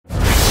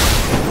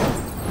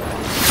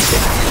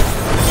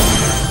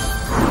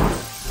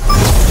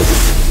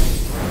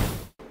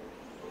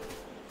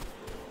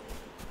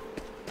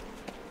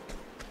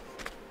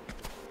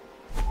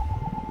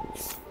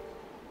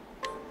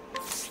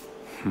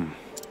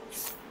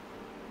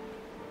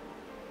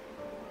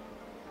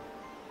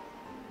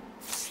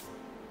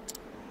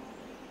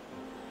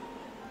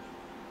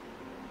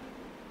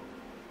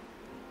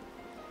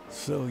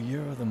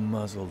the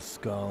muzzled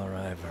scholar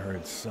I've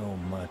heard so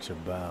much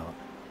about.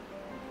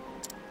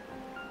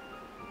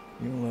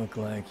 You look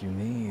like you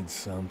need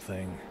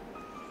something,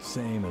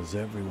 same as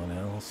everyone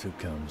else who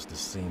comes to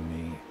see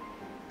me.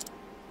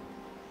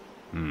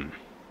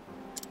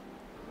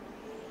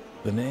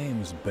 The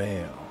name's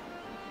Bale.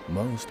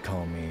 Most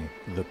call me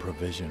the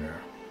Provisioner.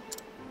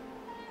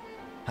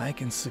 I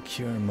can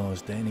secure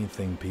most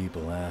anything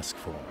people ask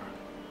for.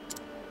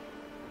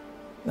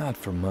 Not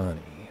for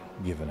money,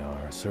 given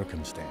our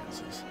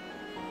circumstances.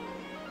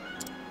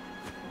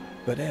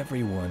 But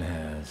everyone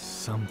has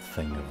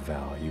something of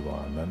value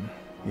on them,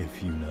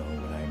 if you know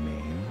what I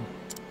mean.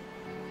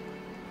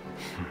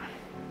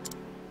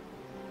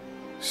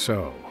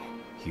 So,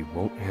 he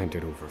won't hand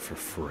it over for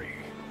free.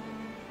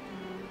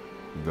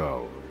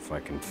 Though, if I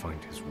can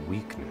find his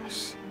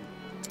weakness,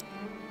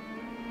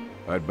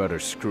 I'd better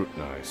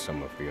scrutinize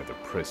some of the other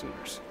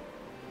prisoners.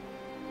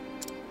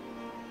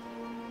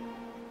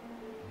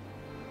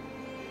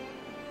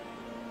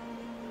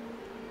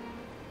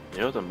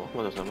 Ja, dann machen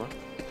wir das einmal.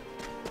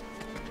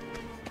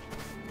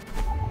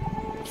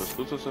 Was hast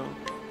du zu sagen?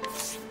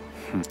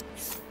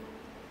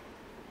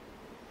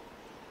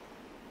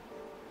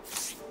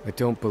 I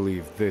don't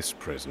believe this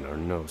prisoner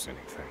knows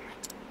anything.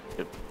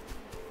 Yep.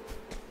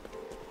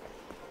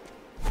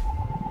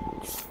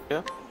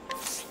 Yeah.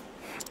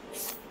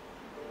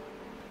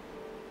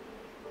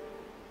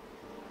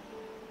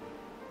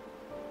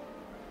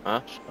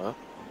 Ah.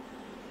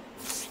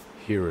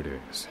 Here it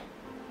is.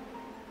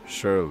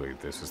 Surely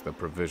this is the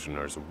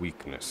Provisioner's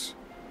weakness.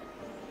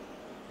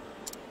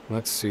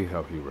 Let's see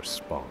how he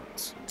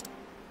responds.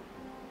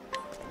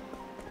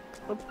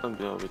 Dann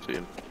gehen wir zu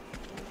ihm.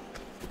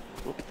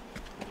 Oops.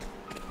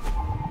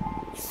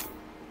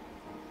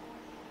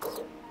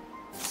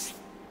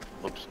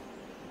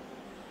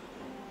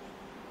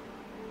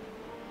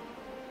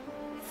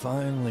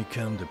 Finally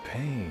come to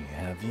pay,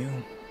 have you?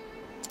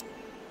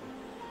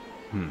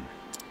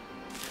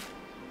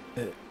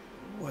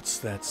 What's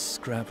that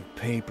scrap of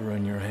paper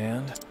in your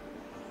hand?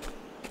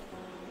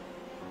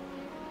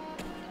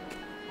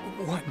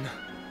 What?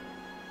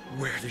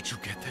 Where did you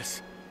get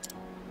this?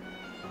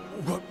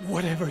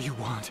 Whatever you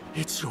want,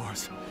 it's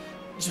yours.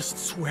 Just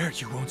swear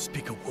you won't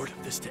speak a word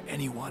of this to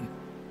anyone.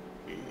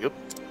 Jupp.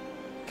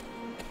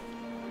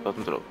 Lass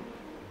uns drauf.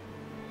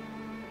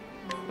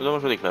 Und dann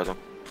mal schon die Kleidung.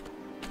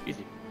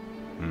 Easy.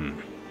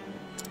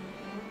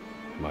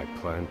 My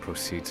plan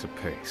proceeds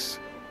apace.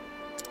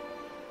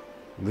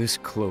 This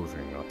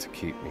clothing ought to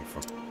keep me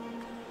from...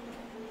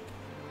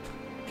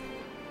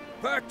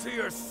 Back to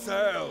your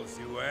cells,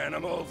 you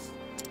animals!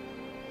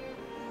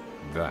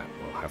 That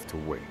will have to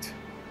wait.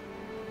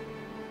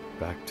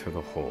 Back to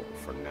the hole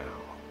for now.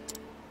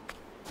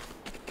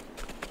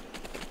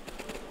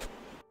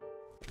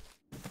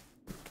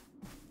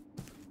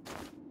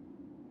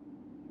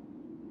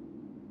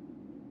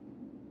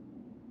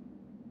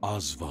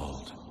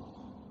 Oswald.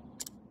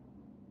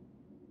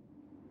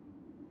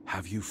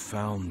 Have you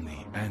found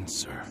the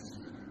answer?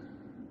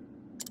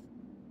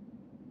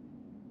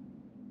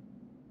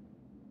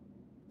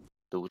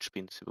 Der Hut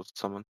spinnt sie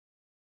zusammen.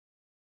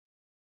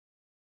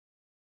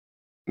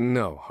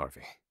 No,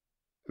 Harvey.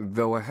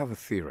 Though I have a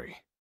theory.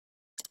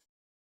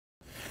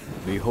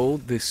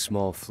 Behold this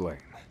small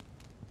flame.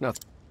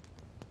 Nothing.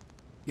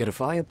 Yet if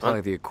I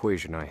apply the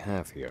equation I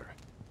have here,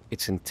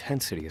 its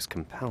intensity is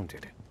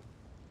compounded.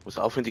 Muss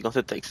aufhören, die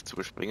ganze Texte zu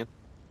überspringen.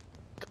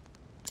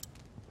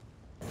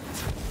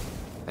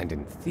 And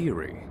in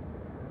theory,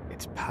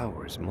 its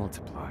power is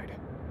multiplied.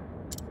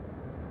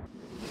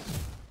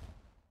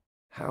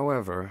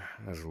 However,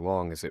 as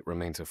long as it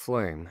remains a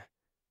flame,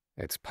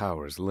 its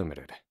power is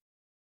limited.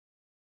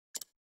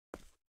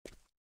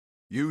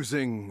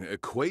 Using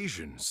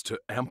equations to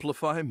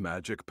amplify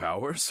magic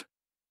powers?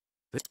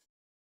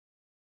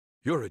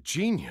 You're a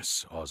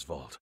genius,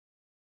 Oswald.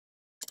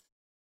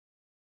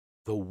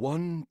 The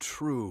one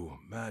true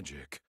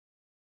magic.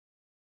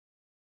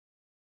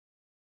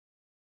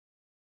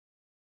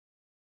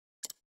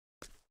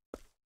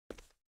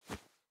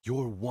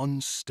 You're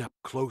one step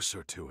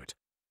closer to it,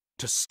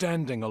 to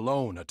standing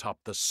alone atop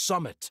the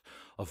summit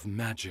of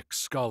magic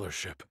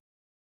scholarship.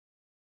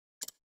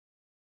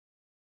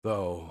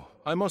 Though,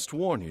 I must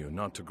warn you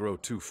not to grow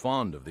too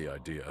fond of the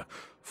idea,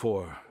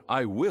 for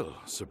I will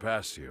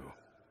surpass you.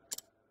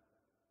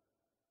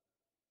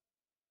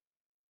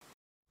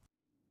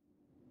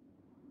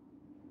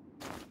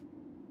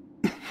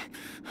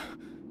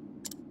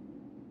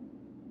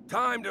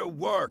 Time to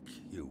work,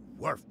 you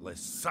worthless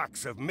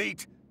sacks of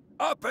meat!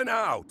 Up and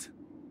out!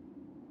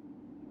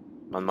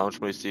 Man,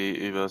 manchmal ist die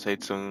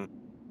Übersetzung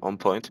on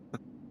point.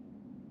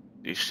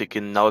 Die steht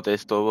genau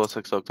das da, was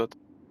er gesagt hat.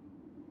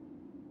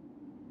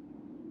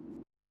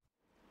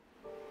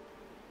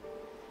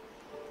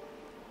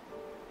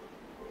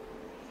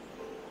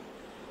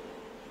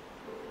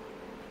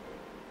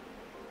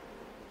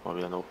 Mal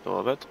wieder noch der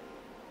Arbeit.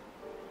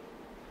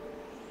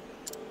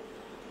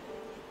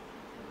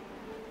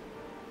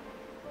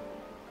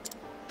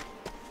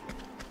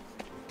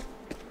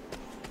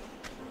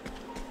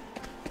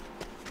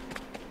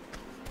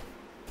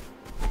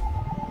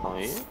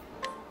 Nein.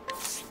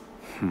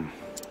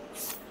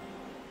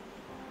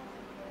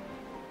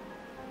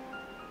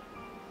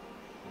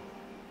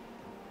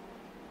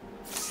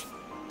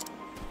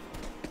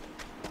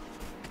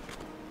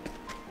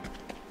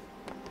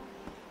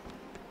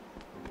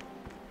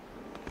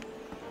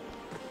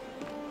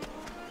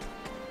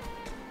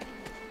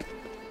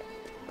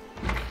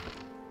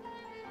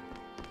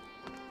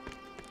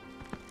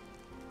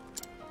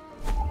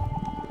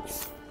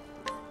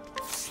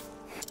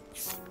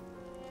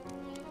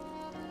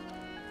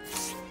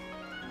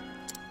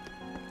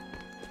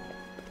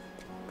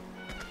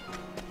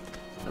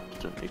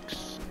 ist ja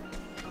nix.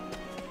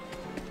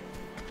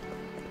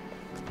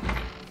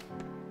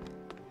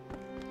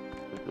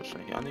 Wird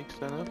wahrscheinlich auch nichts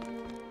sein, ne?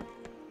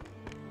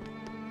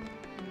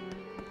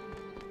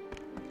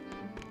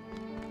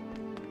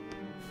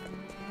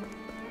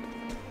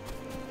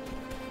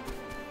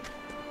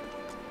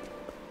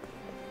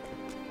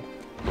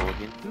 Da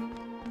hinten?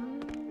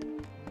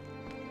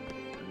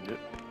 Nö.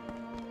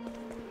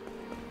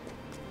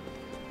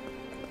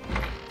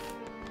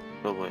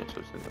 Da war jetzt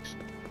also nichts.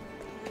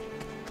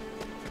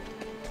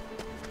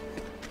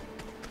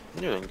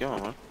 Ja, dann gehen wir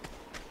mal.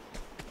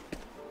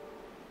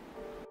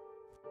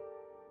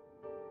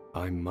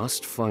 I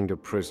must find a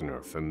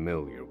prisoner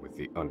familiar with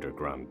the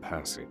underground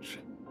passage.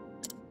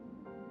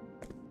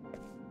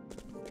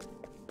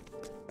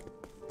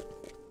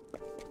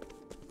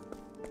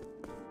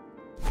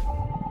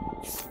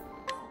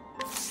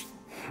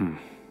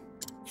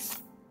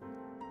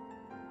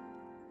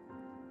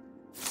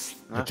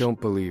 I don't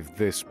believe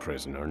this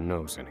prisoner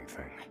knows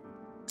anything.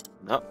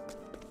 Na.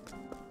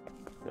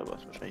 Ja,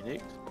 weiß wahrscheinlich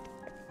nichts.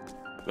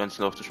 Wenn es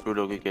nach der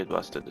Spiellogik geht,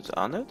 weiß der das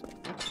auch nicht.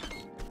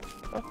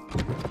 Ja.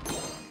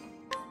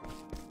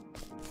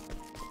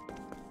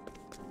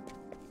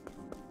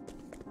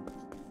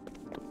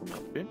 Da kommen wir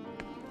ab hin.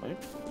 Hey.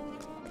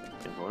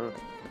 Jawohl.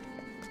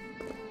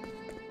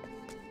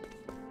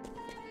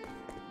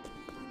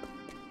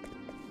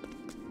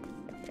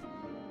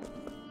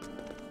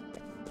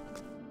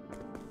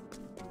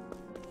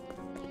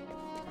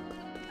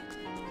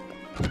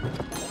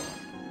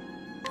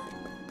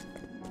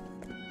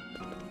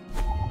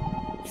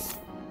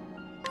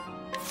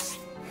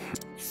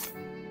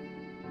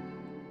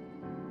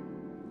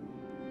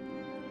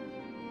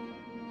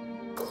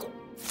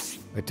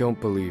 I don't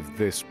believe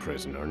this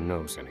prisoner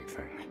knows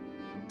anything.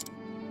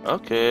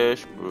 Okay,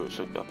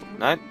 sogar.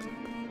 Nein!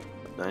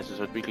 Dann ist es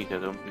halt wirklich da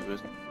unten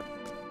gewesen.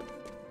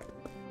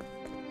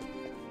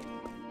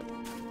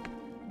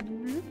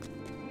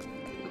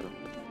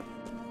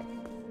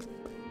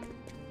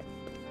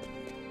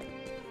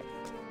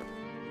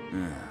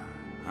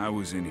 I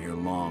was in here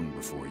long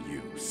before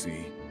you,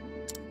 see?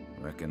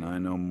 Reckon I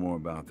know more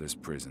about this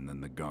prison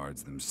than the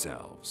guards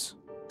themselves.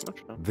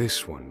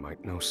 This one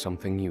might know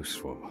something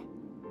useful.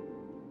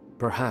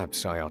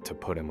 Perhaps I ought to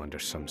put him under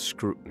some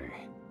scrutiny.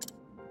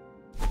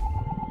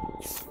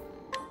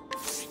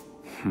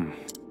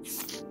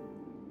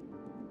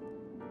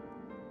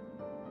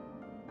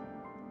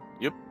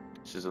 Jupp,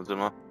 das ist unser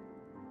Zimmer.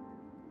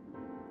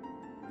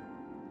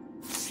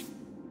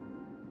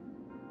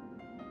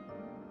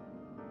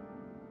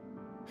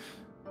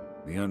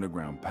 The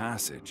underground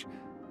passage,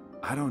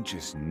 I don't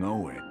just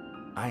know it,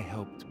 I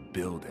helped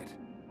build it.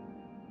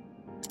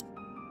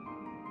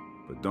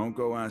 But don't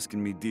go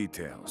asking me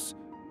details.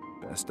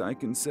 Best I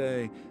can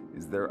say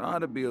is there ought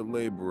to be a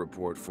labor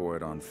report for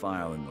it on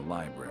file in the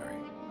library.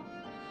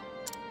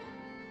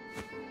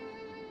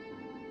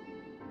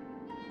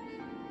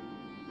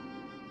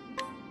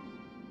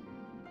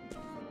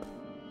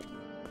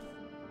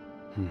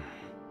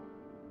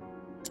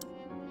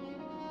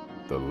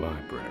 The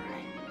library.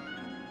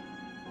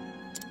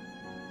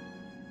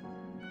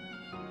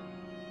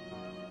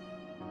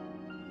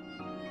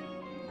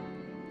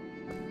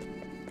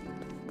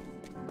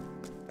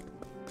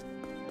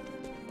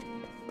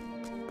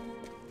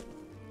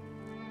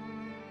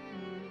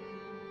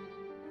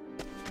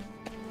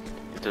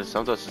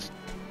 Interessant, dass es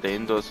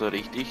den da so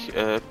richtig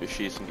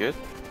beschießen geht.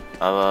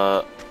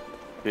 Aber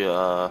für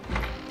eine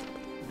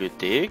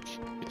Bibliothek,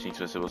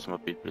 beziehungsweise was man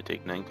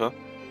Bibliothek nennen kann,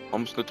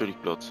 haben sie natürlich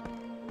Platz.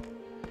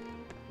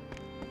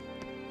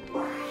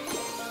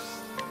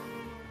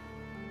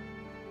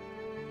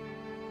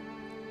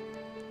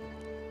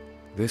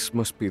 This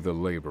must be the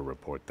labor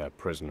report that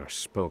prisoner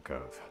spoke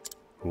of.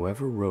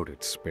 Whoever wrote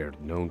it spared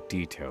no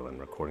detail in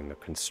recording the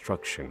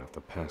construction of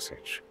the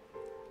passage.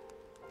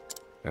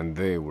 And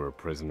they were a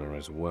prisoner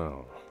as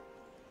well.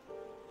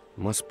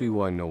 Must be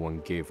why no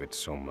one gave it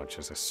so much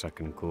as a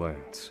second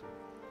glance.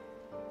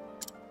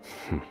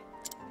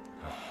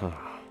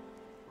 Aha.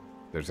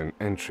 There's an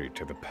entry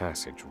to the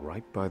passage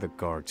right by the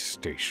guard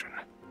station.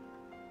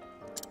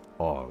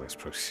 All is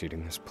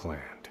proceeding as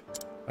planned.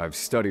 I've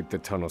studied the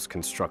tunnel's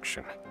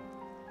construction,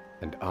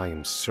 and I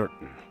am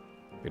certain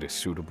it is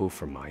suitable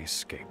for my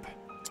escape.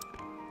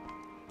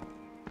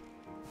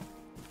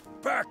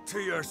 Back to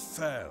your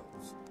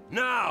cells!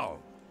 Now!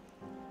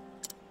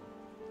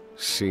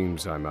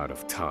 Seems I'm out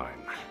of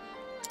time.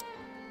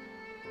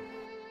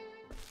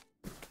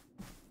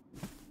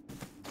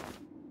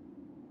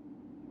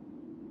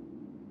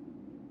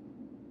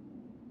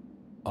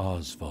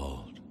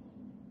 Oswald.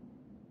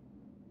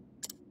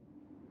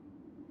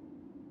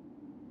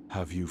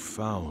 Have you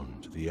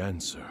found the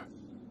answer?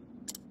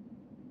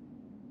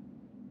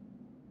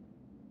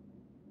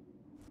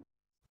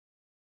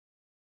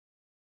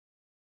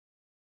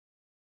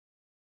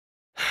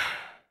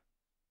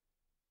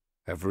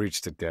 I've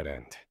reached a dead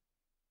end.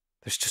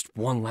 There's just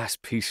one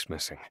last piece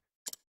missing.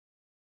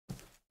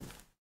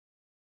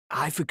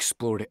 I've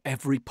explored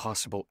every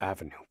possible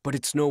avenue, but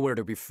it's nowhere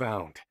to be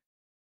found.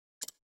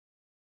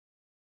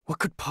 What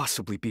could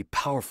possibly be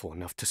powerful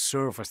enough to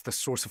serve as the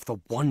source of the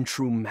one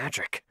true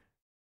magic?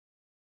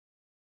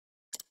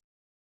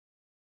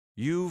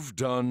 You've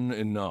done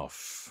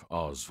enough,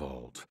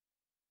 Oswald.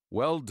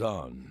 Well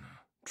done,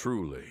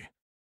 truly.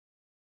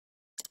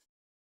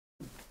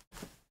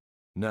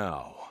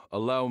 Now,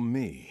 allow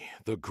me,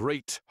 the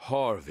great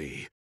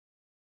Harvey,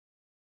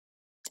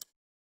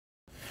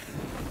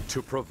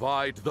 to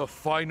provide the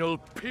final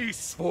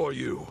piece for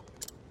you.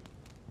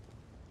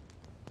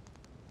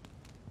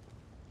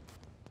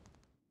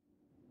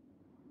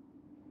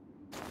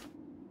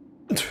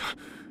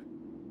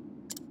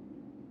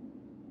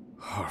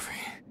 Harvey.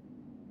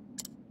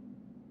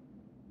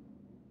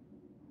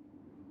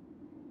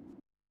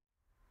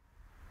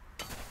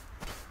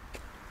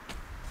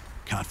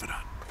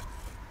 Confidant.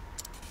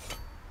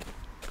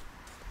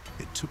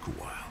 It took a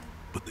while,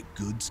 but the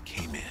goods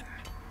came in.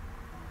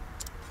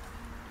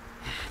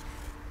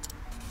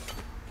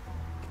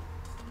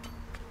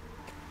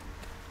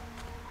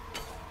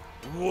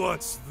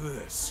 What's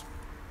this?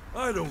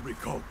 I don't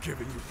recall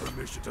giving you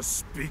permission to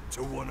speak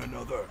to one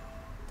another.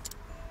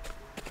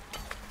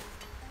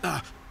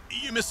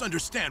 You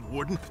misunderstand,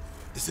 Warden.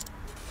 This is...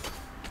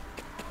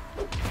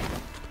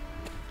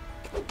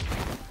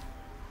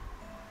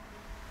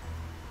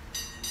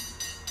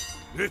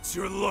 It's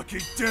your lucky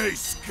day,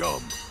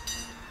 scum!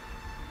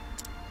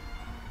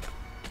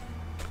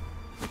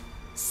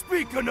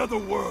 Speak another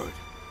word,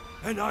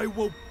 and I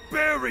will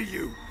bury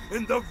you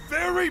in the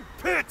very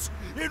pit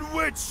in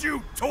which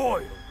you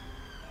toil!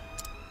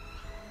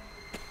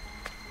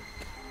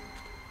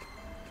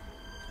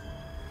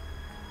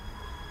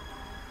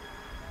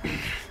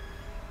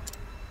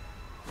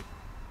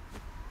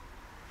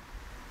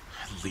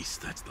 At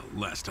least that's the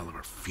last I'll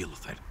ever feel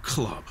of that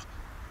club,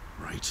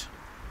 right?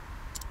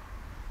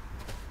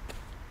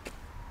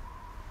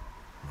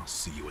 I'll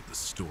see you at the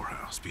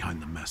storehouse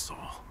behind the mess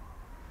hall.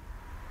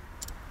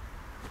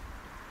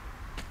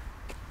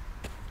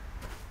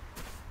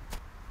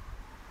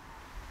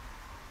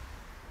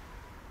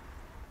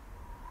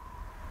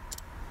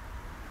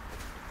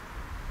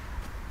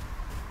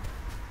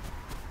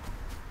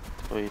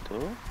 Oi, tô.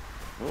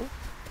 Oh.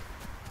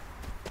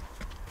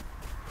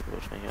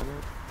 Wahrscheinlich auch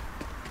nicht.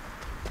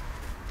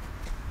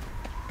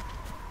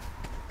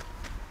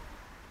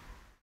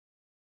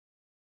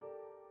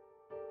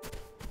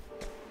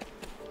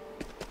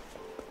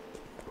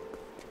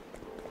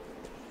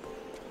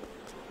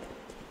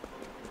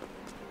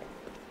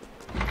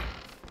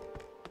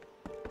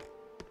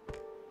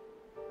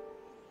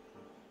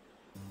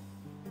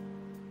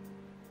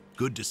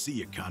 Good to see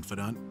you,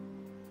 Confidant.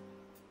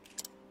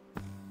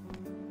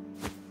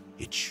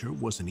 It sure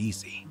wasn't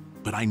easy,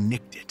 but I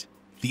nicked it.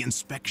 The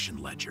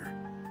inspection ledger.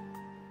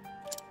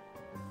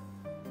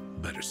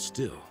 Better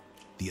still,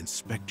 the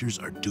inspectors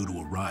are due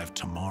to arrive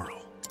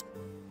tomorrow.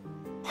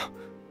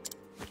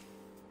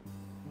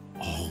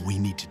 All we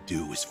need to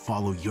do is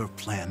follow your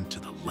plan to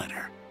the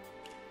letter.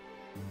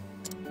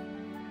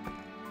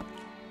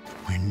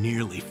 We're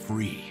nearly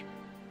free.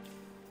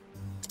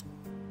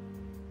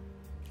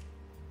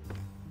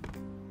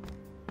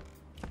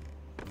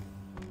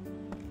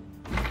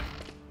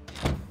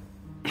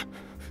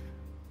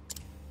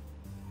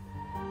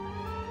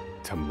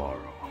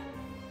 Tomorrow.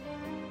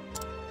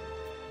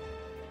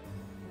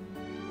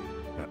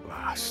 At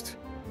last,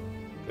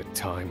 the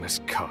time has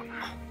come.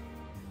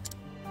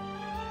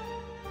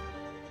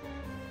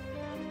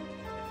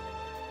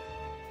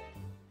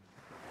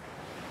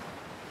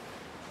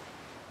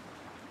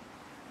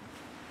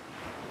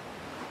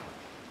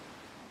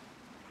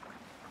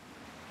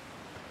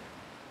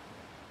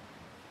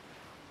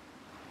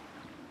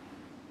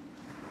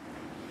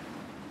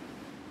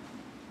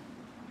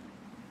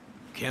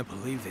 Can't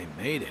believe they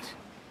made it.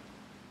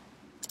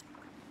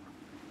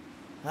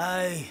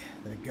 Aye,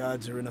 the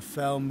gods are in a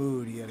foul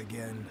mood yet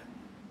again.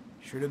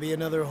 Sure to be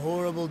another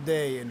horrible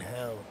day in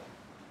hell.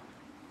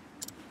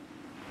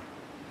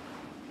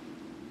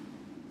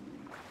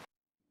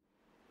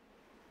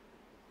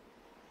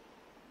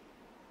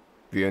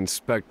 The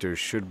inspectors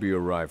should be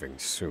arriving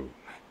soon.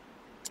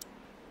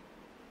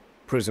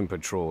 Prison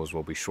patrols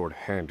will be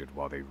short-handed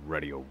while they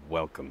ready a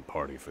welcome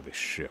party for the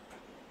ship.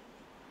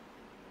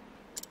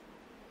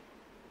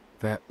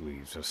 That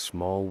leaves a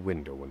small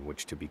window in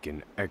which to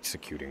begin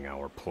executing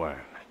our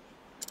plan.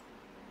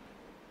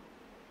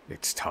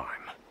 It's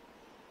time.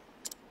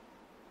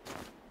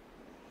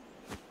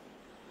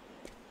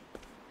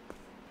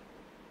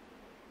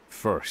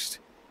 First,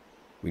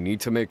 we need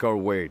to make our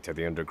way to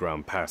the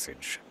underground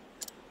passage.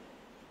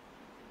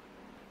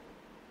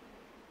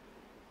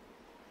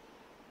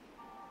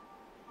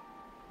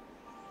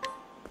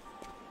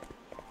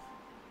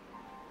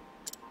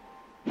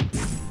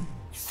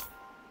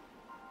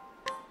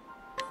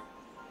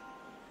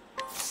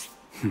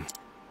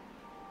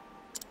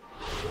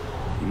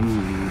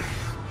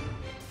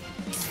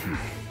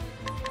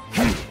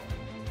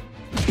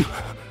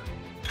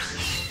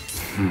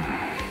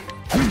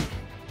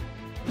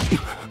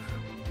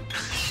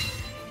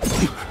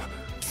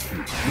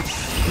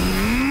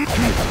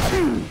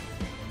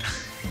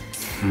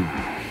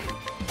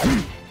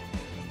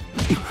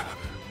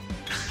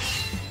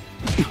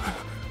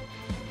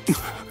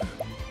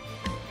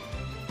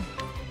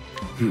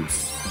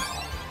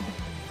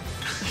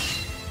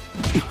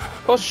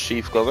 Was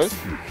schief gegangen?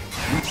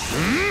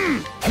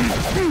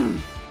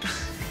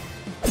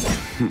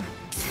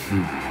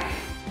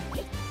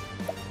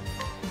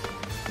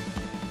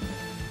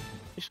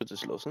 Ich würde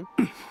es lassen.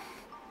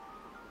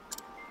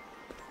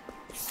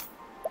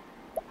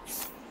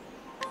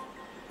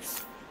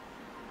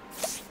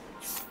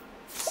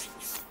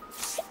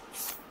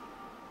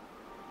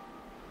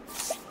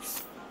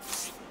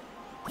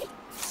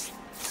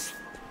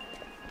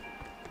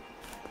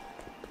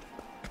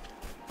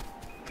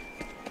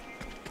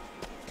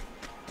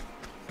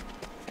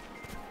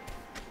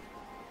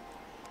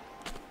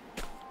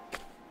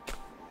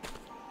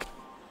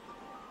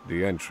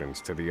 The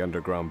entrance to the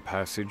underground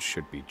passage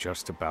should be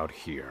just about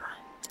here.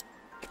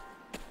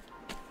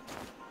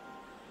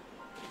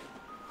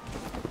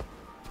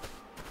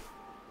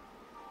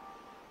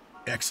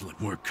 Excellent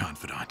work,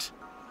 Confidant.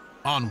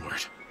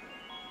 Onward.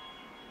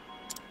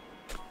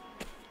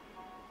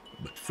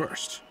 But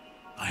first,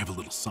 I have a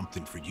little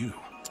something for you.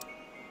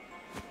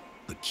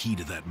 The key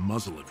to that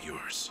muzzle of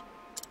yours.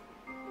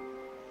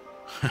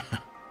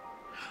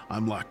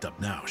 I'm locked up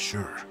now,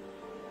 sure.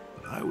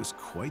 But I was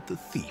quite the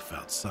thief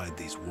outside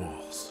these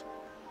walls.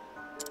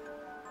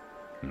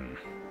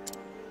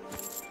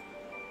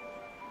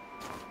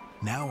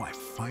 Now I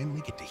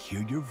finally get to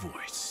hear your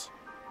voice.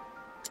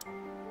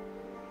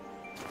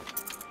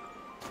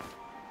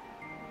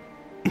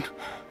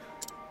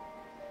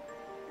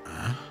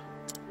 Huh?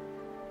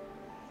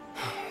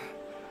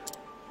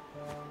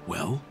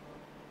 Well,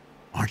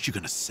 aren't you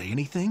gonna say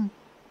anything?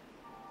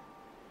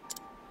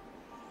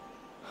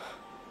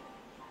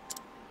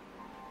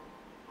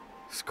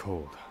 It's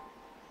cold.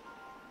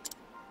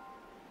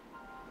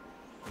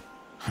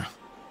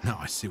 Now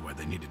I see why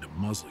they needed to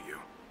muzzle you.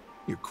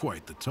 You're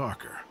quite the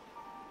talker.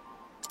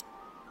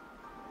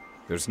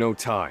 There's no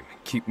time.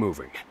 Keep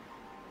moving.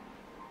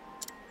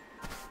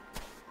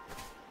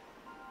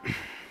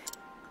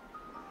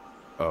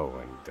 Oh,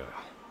 and,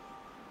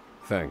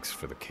 thanks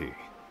for the key.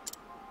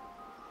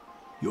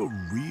 You're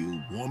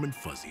real warm and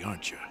fuzzy,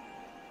 aren't you?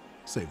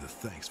 Save the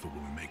thanks for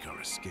when we make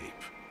our escape.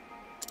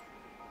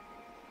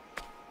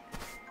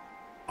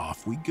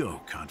 Off we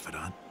go,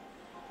 Confidant.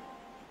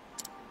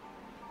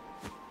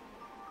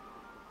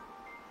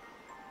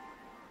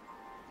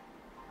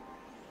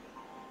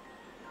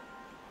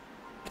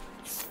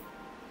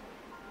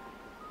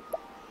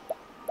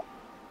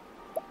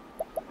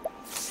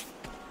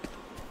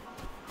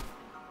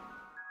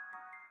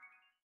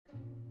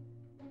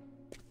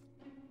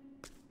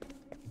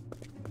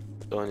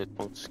 So, und jetzt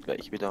kommt es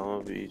gleich wieder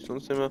an wie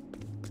sonst immer.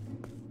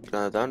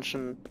 Kleiner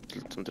Dungeon,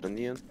 bisschen zum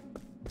Trainieren.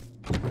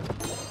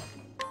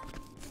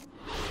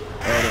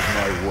 Out of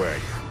my way.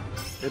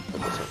 Yep,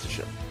 und das hat sich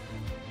schon.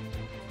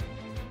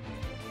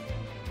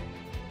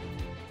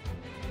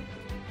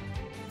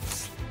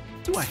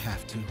 Do I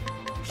have to?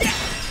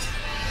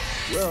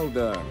 Well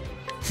done.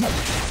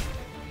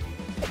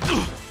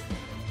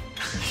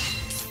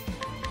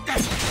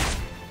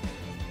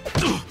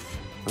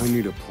 I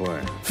need a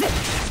plan.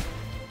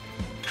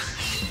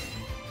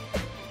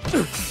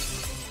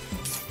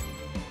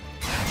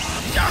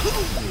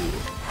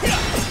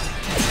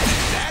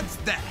 That's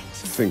that!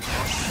 Think.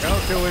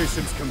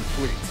 Calculations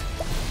complete.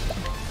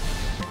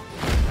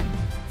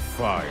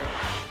 Fire.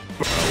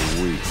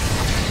 A week.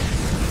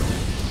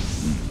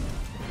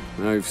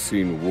 I've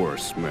seen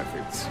worse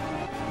methods.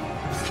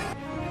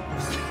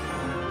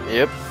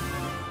 Yep.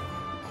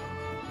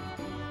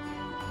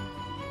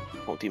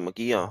 Oh, die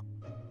Magie.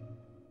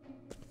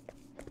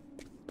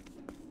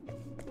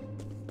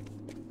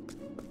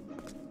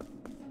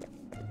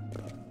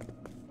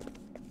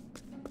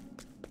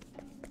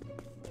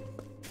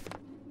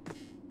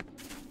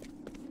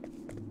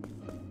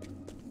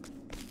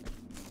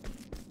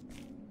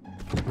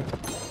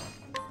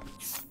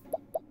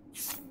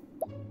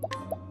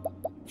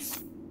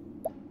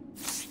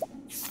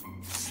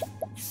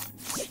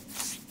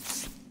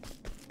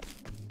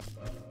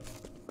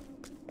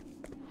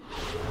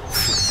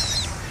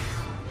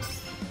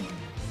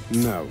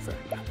 Now then.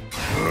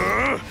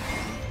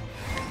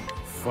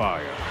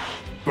 Fire.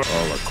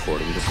 All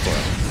according to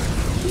plan.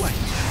 What?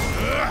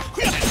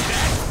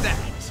 That's that!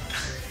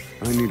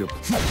 I need a...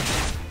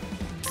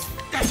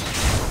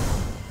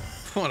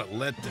 What a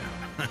letdown.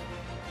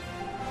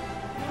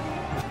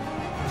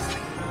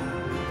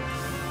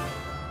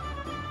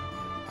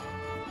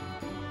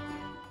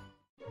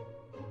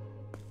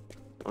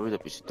 Mal wieder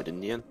ein bisschen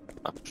trainieren.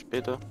 Ab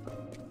später.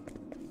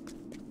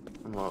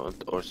 Mal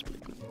und all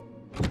splitten.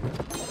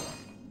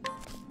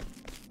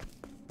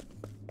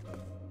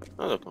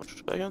 Ah, da kann man schon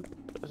speichern.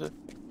 Also.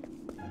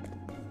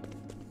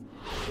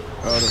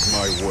 Out of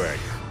my way.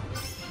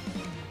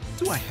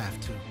 Do I have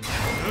to?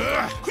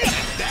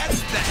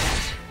 That's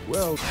that!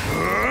 Well...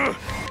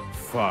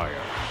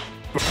 Fire.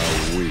 A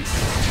week.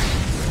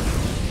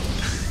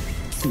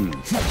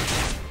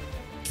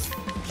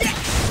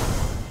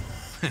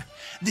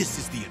 This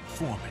is the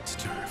informant's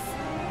turf.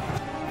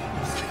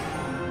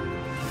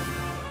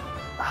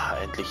 Ah,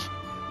 endlich.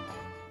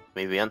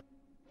 Mir wehren.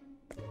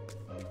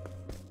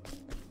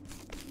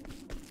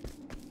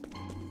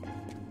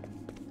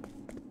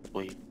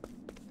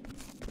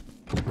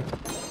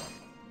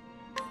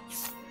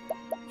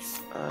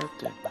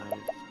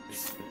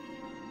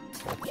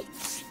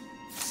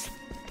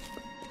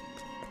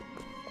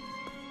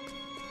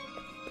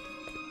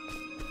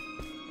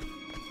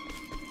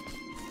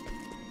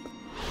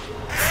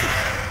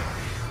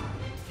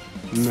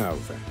 Now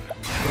then.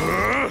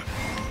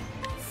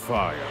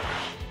 Fire.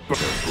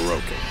 They're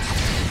broken.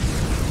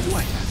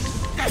 What?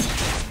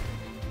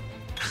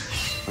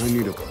 I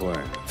need a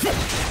plan.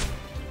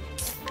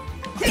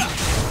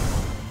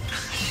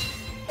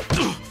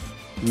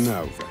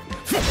 Now then.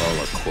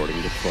 All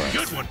according to plan.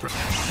 Good one,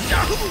 Professor.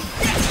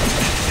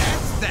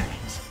 That's that.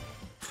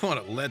 What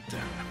a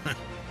letdown.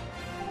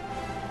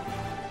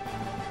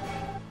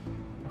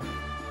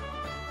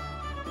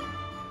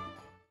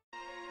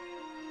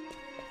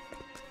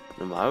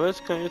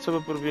 Normalerweise kann ich jetzt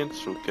aber probieren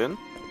zurückgehen.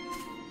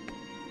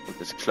 Und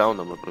das Klauen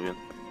nochmal probieren.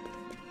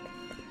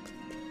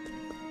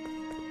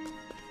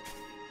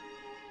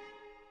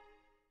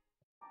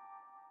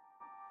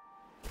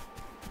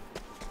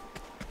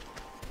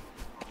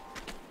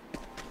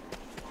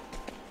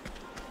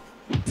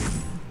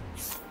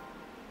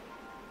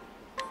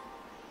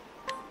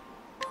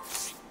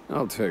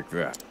 I'll take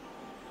that.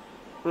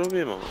 Probieren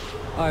wir mal.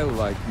 I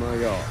like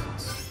my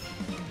odds.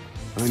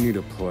 I need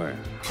a plan.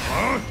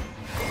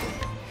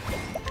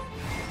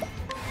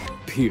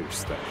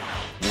 Pierce them.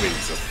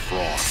 Winds of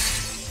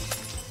frost.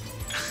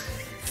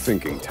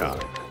 Thinking time.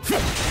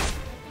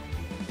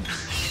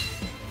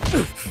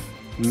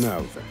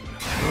 Now then.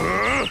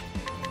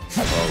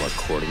 All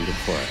according to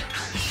plan.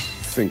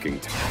 Thinking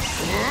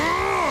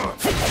time.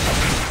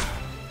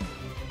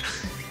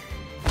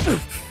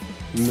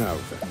 Now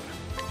then.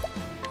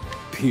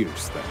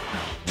 Pierce them.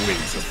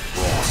 Winds of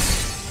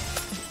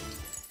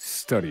frost.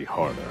 Study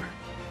harder.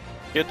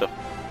 Geht doch.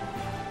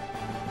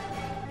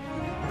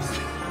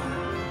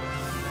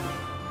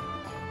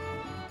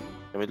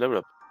 Damit Level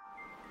Up.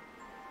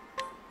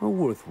 A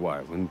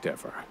worthwhile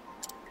endeavor.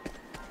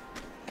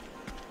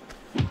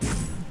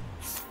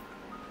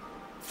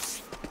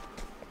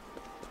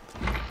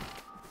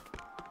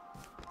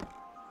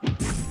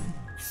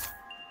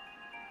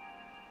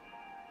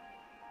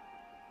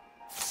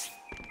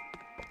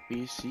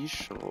 PC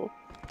Shop.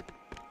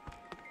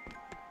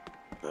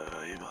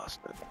 Ich weiß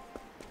nicht.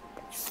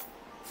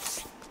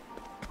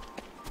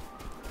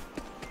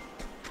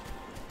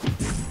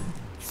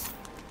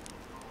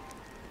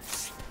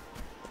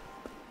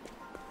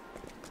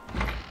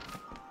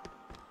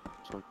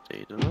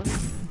 Sollte da?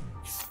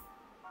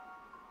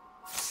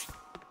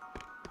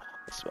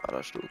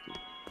 2 Stunden.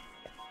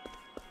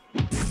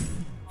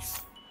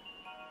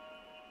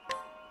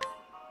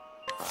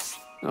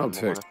 I'll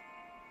take.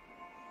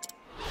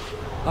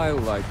 I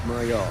like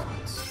my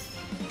odds.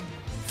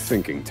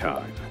 Thinking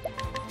time.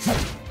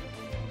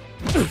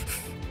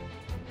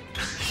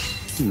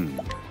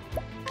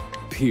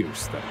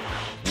 Pierce them.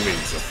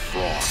 Winds of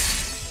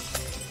frost.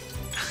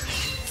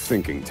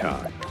 Thinking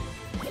time.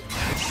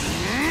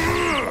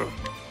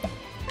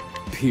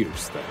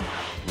 Pierce them.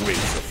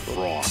 Winds of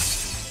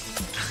frost.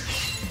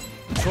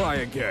 Try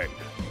again.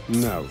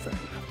 Now then.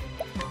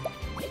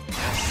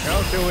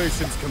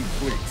 Calculations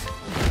complete.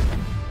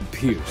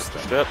 Pierce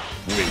them.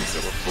 Winds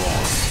of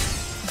frost.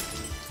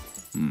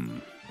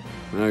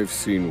 I've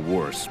seen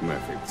worse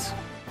methods.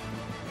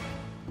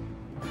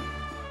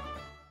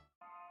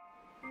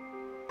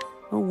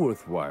 A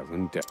worthwhile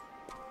endeavor.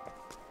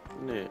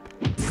 Nee.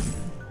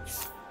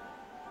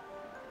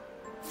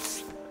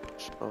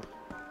 Stoff.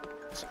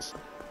 Was ist das?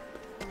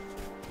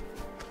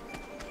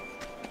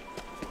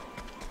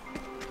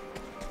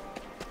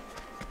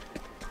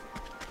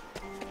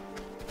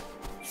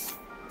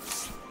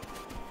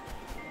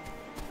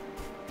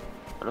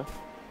 Hallo?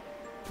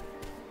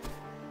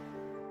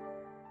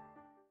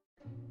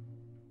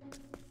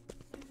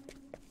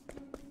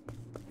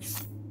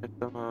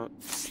 Hätte mal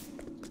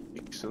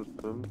X und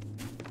 5.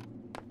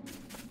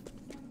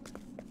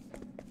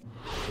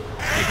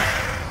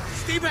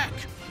 Stay back!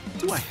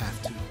 Do I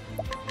have to?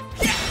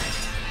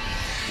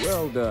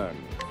 Well done.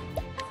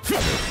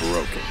 They're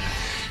broken.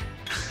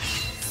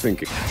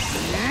 Thinking.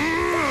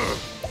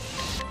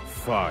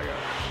 Fire.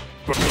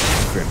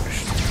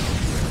 Finished.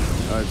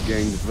 I've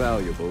gained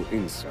valuable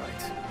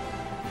insight.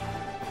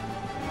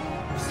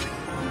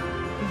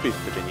 Bist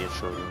du denn jetzt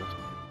schon?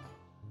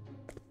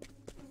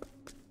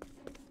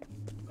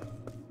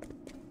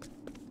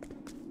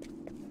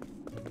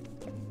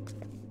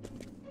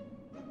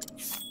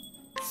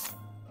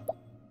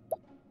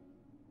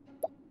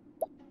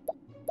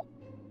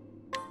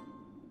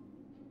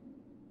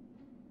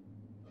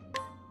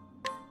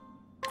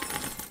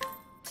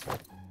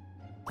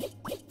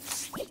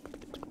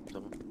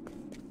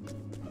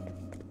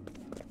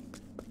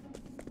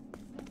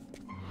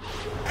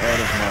 Out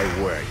of my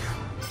way.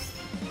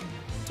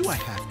 Do I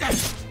have to?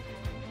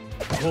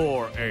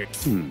 Pour a.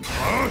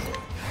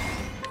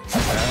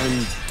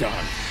 And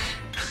done.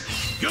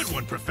 Good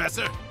one,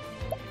 Professor.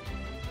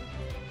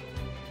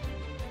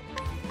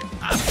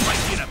 I'll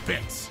fight you to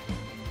bits.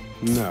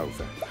 Now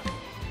then.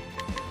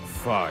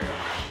 Fire.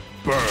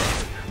 Burn.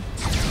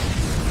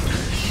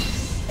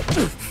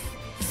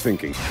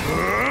 Thinking.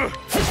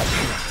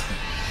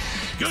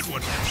 Good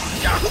one.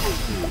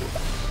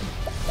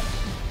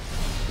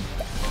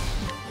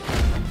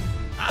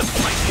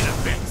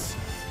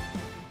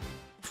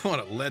 What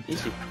a letdown.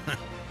 Easy.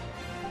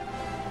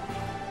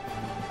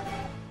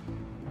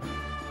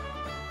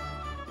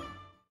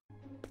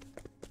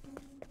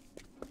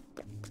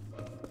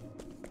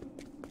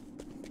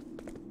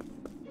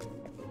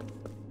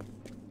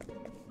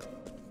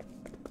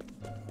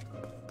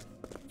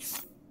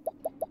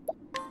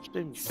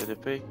 Stimmt, ich hätte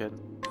Fähigkeiten.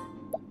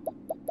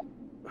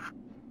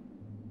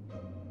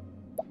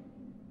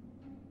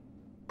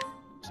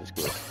 Das ist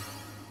gut.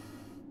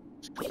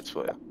 Das ist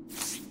Kreuzfeuer.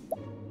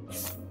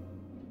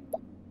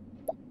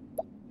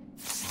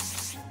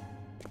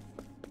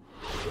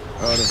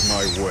 Out of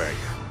my way.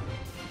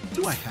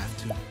 Do I have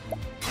to?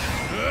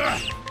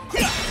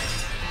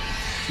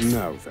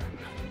 Now then.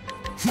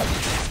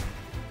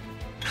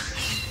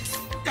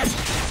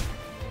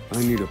 I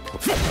need a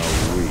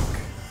week.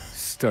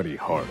 Study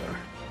harder.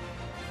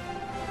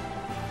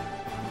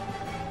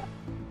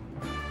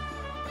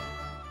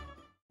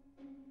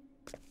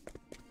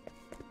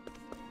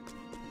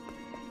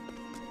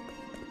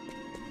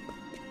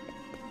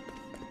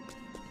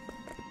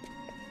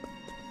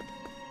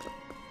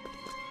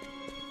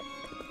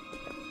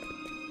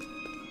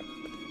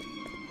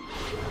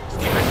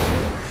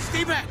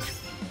 Stay back!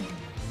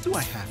 Do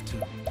I have to?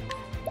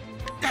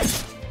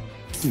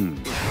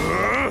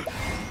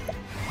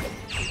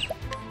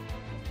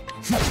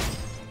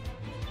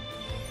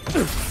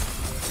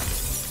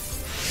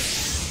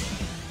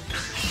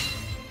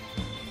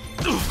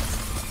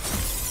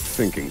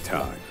 Thinking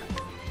time.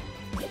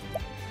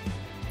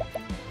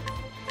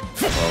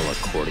 All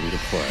according to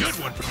plan. Good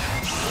one.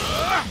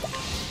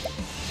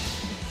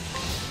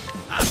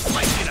 I'll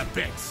slice you to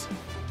bits.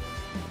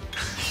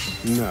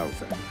 Now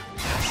then.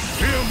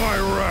 Feel my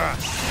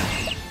wrath!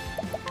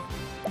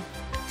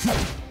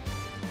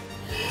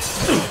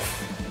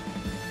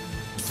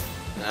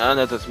 Ja,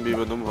 nicht, dass ich mich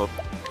übernommen habe.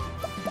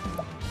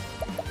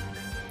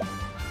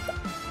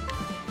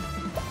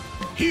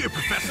 Here,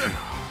 Professor.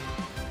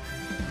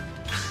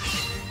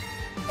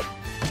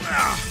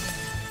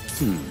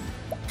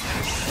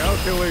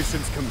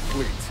 Calculations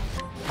complete.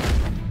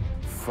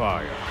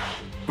 Fire.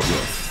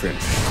 You're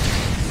finished.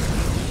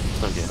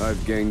 Okay.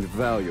 I've gained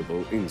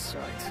valuable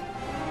insight.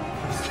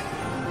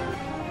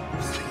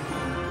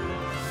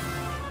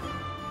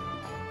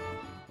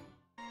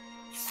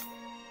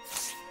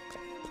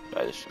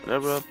 Beides schon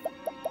Level Up.